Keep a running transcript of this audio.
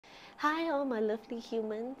Hi all my lovely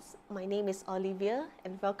humans, my name is Olivia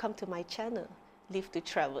and welcome to my channel, Live to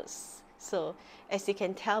Travels. So as you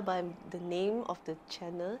can tell by the name of the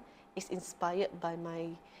channel, it's inspired by my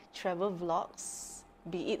travel vlogs,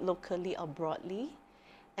 be it locally or broadly,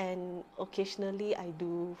 and occasionally I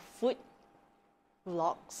do food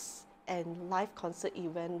vlogs and live concert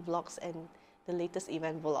event vlogs and the latest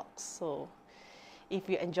event vlogs. So if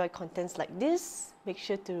you enjoy contents like this, make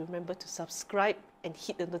sure to remember to subscribe and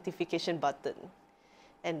hit the notification button.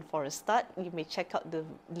 And for a start, you may check out the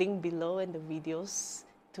link below and the videos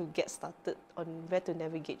to get started on where to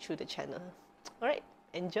navigate through the channel. Alright,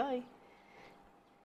 enjoy!